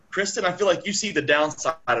Kristen, I feel like you see the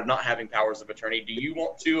downside of not having powers of attorney. Do you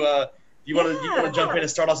want to jump in and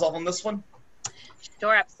start us off on this one?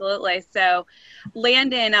 Sure, absolutely. So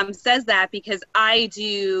Landon says that because I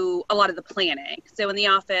do a lot of the planning. So in the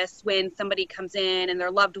office, when somebody comes in and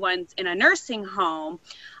their loved one's in a nursing home,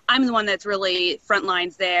 I'm the one that's really front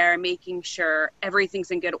lines there, making sure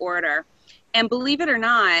everything's in good order. And believe it or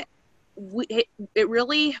not, it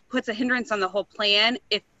really puts a hindrance on the whole plan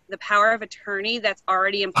if the power of attorney that's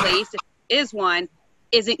already in place, if there is one,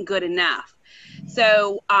 isn't good enough.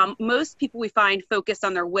 So most people we find focus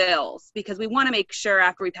on their wills because we want to make sure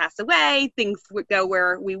after we pass away, things would go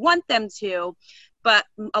where we want them to. But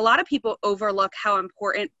a lot of people overlook how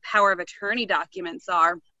important power of attorney documents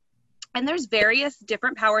are. And there's various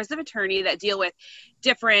different powers of attorney that deal with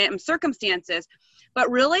different circumstances.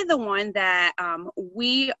 But really the one that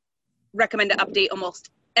we recommend to update almost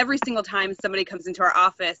every single time somebody comes into our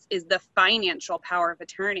office is the financial power of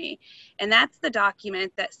attorney. And that's the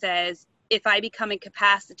document that says, if I become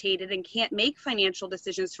incapacitated and can't make financial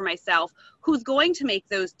decisions for myself, who's going to make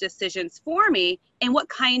those decisions for me? And what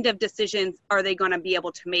kind of decisions are they going to be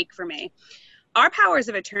able to make for me? Our powers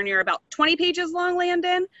of attorney are about 20 pages long,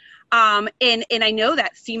 Landon. And I know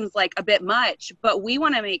that seems like a bit much, but we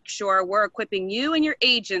want to make sure we're equipping you and your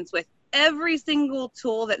agents with every single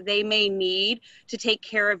tool that they may need to take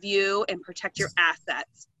care of you and protect your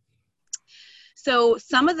assets. So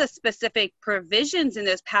some of the specific provisions in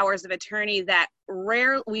those powers of attorney that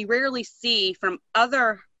we rarely see from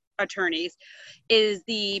other attorneys is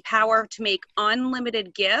the power to make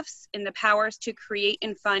unlimited gifts and the powers to create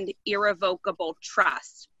and fund irrevocable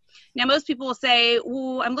trust. Now, most people will say,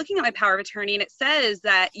 well, I'm looking at my power of attorney and it says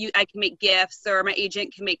that I can make gifts or my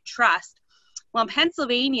agent can make trust. Well, in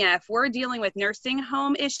Pennsylvania, if we're dealing with nursing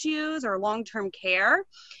home issues or long-term care,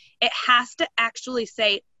 it has to actually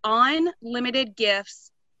say unlimited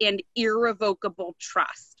gifts and irrevocable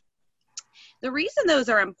trust. The reason those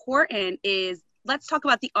are important is, let's talk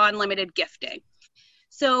about the unlimited gifting.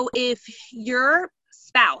 So if your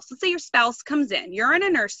spouse, let's say your spouse comes in, you're in a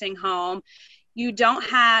nursing home, you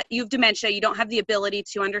have dementia, you don't have the ability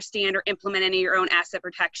to understand or implement any of your own asset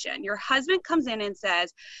protection. Your husband comes in and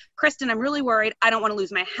says, Kristen, I'm really worried. I don't want to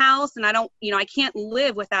lose my house and I can't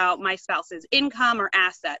live without my spouse's income or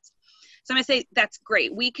assets. So I'm going to say, that's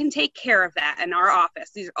great. We can take care of that in our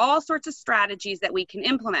office. These are all sorts of strategies that we can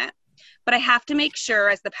implement, but I have to make sure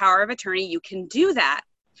as the power of attorney, you can do that.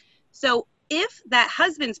 So if that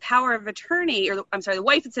husband's power of attorney, the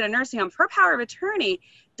wife that's in a nursing home, her power of attorney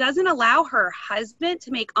doesn't allow her husband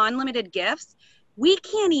to make unlimited gifts, we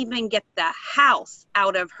can't even get the house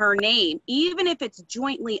out of her name, even if it's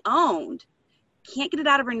jointly owned. Can't get it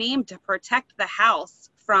out of her name to protect the house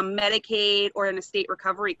from Medicaid or an estate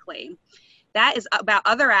recovery claim. That is about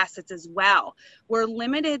other assets as well. We're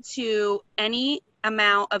limited to any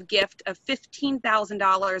amount of gift of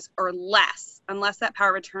 $15,000 or less, unless that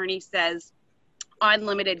power of attorney says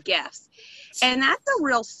unlimited gifts. And that's a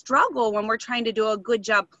real struggle when we're trying to do a good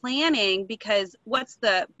job planning, because what's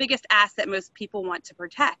the biggest asset most people want to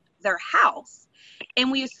protect? Their house.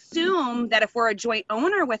 And we assume that if we're a joint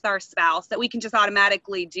owner with our spouse, that we can just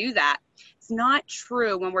automatically do that. It's not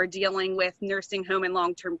true when we're dealing with nursing home and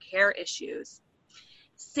long-term care issues.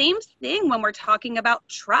 Same thing when we're talking about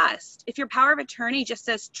trust. If your power of attorney just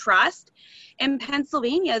says trust, in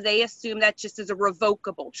Pennsylvania, they assume that just is a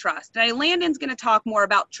revocable trust. Now, Landon's going to talk more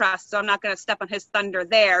about trust, so I'm not going to step on his thunder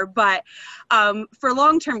there. But for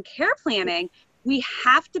long-term care planning, we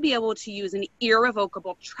have to be able to use an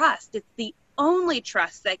irrevocable trust. It's the only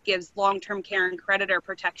trust that gives long-term care and creditor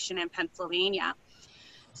protection in Pennsylvania.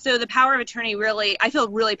 So the power of attorney, really, I feel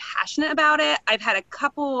really passionate about it. I've had a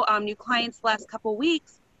couple new clients the last couple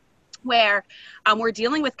weeks where we're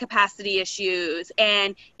dealing with capacity issues,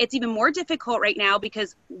 and it's even more difficult right now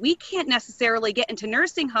because we can't necessarily get into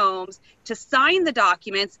nursing homes to sign the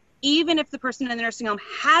documents, even if the person in the nursing home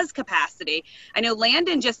has capacity. I know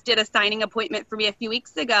Landon just did a signing appointment for me a few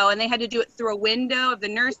weeks ago, and they had to do it through a window of the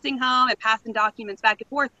nursing home and passing documents back and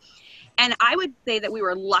forth. And I would say that we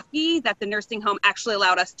were lucky that the nursing home actually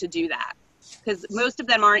allowed us to do that, because most of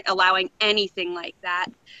them aren't allowing anything like that.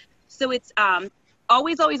 So it's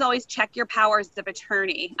always check your powers of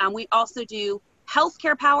attorney. We also do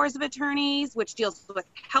healthcare powers of attorneys, which deals with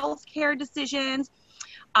healthcare decisions.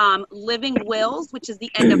 Living wills, which is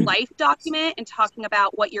the end of life document and talking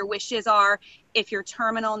about what your wishes are if you're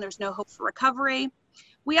terminal and there's no hope for recovery.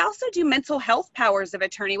 We also do mental health powers of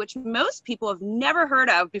attorney, which most people have never heard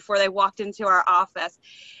of before they walked into our office.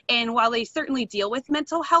 And while they certainly deal with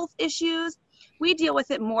mental health issues, we deal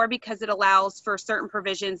with it more because it allows for certain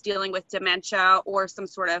provisions dealing with dementia or some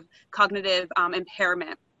sort of cognitive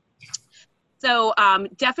impairment. So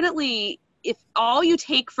definitely, if all you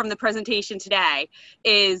take from the presentation today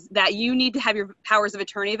is that you need to have your powers of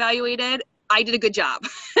attorney evaluated, I did a good job.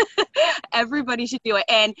 Everybody should do it.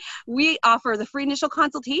 And we offer the free initial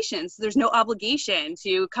consultations. There's no obligation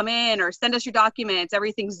to come in or send us your documents.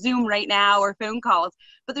 Everything's Zoom right now or phone calls,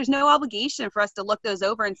 but there's no obligation for us to look those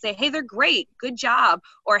over and say, hey, they're great, good job.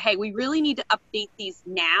 Or, hey, we really need to update these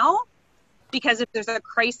now, because if there's a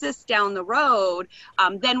crisis down the road,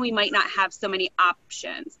 then we might not have so many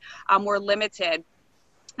options. We're limited.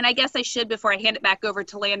 And I guess I should, before I hand it back over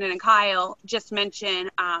to Landon and Kyle, just mention,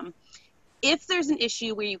 if there's an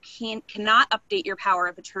issue where you cannot update your power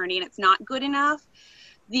of attorney and it's not good enough,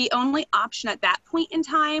 the only option at that point in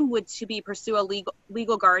time would to be pursue a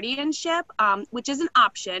legal guardianship, which is an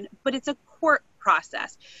option, but it's a court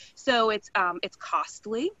process. So it's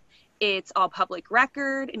costly. It's all public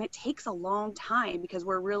record, and it takes a long time because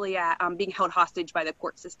we're really being held hostage by the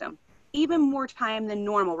court system. Even more time than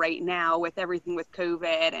normal right now with everything with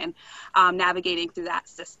COVID and navigating through that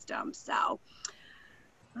system. So,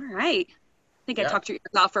 all right. I think I talked to you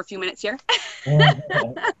for a few minutes here.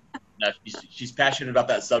 No, she's passionate about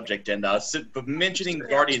that subject. And but mentioning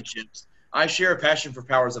guardianships, I share a passion for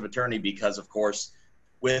powers of attorney because, of course,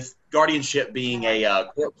 with guardianship being a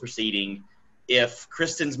court proceeding, if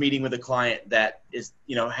Kristen's meeting with a client that is,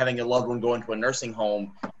 having a loved one go into a nursing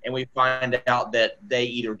home, and we find out that they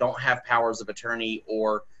either don't have powers of attorney,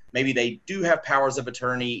 or maybe they do have powers of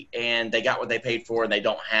attorney and they got what they paid for and they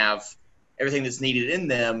don't have everything that's needed in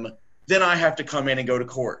them, then I have to come in and go to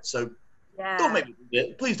court. So don't make me do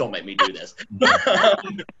this. Please don't make me do this.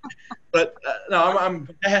 But no, I'm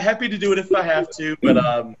happy to do it if I have to.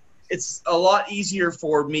 But it's a lot easier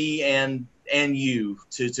for me and you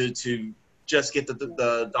to just get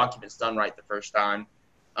the documents done right the first time.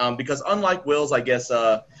 Because unlike wills, I guess,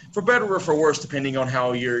 for better or for worse, depending on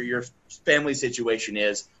how your family situation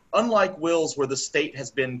is, unlike wills where the state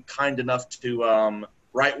has been kind enough to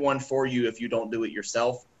write one for you if you don't do it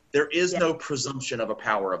yourself, there is no presumption of a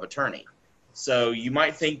power of attorney. So you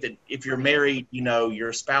might think that if you're married,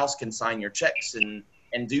 your spouse can sign your checks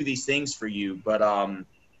and do these things for you, but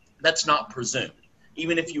that's not presumed.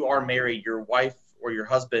 Even if you are married, your wife or your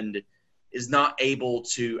husband is not able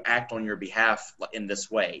to act on your behalf in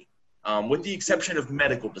this way, with the exception of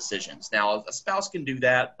medical decisions. Now, a spouse can do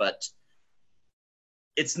that, but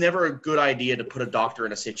it's never a good idea to put a doctor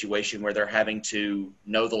in a situation where they're having to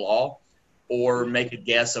know the law or make a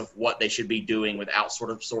guess of what they should be doing without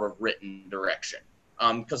sort of written direction.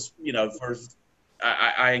 Because,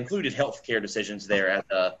 I included healthcare decisions there as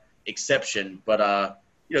an exception, but,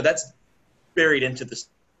 that's buried into the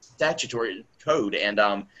statutory code. And,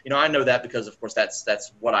 I know that because, of course,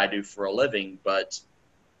 that's what I do for a living. But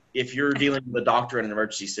if you're dealing with a doctor in an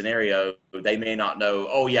emergency scenario, they may not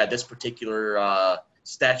know, this particular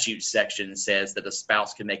statute section says that a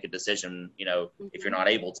spouse can make a decision, if you're not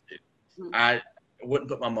able to. I wouldn't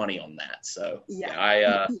put my money on that. So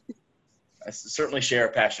I certainly share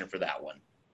a passion for that one.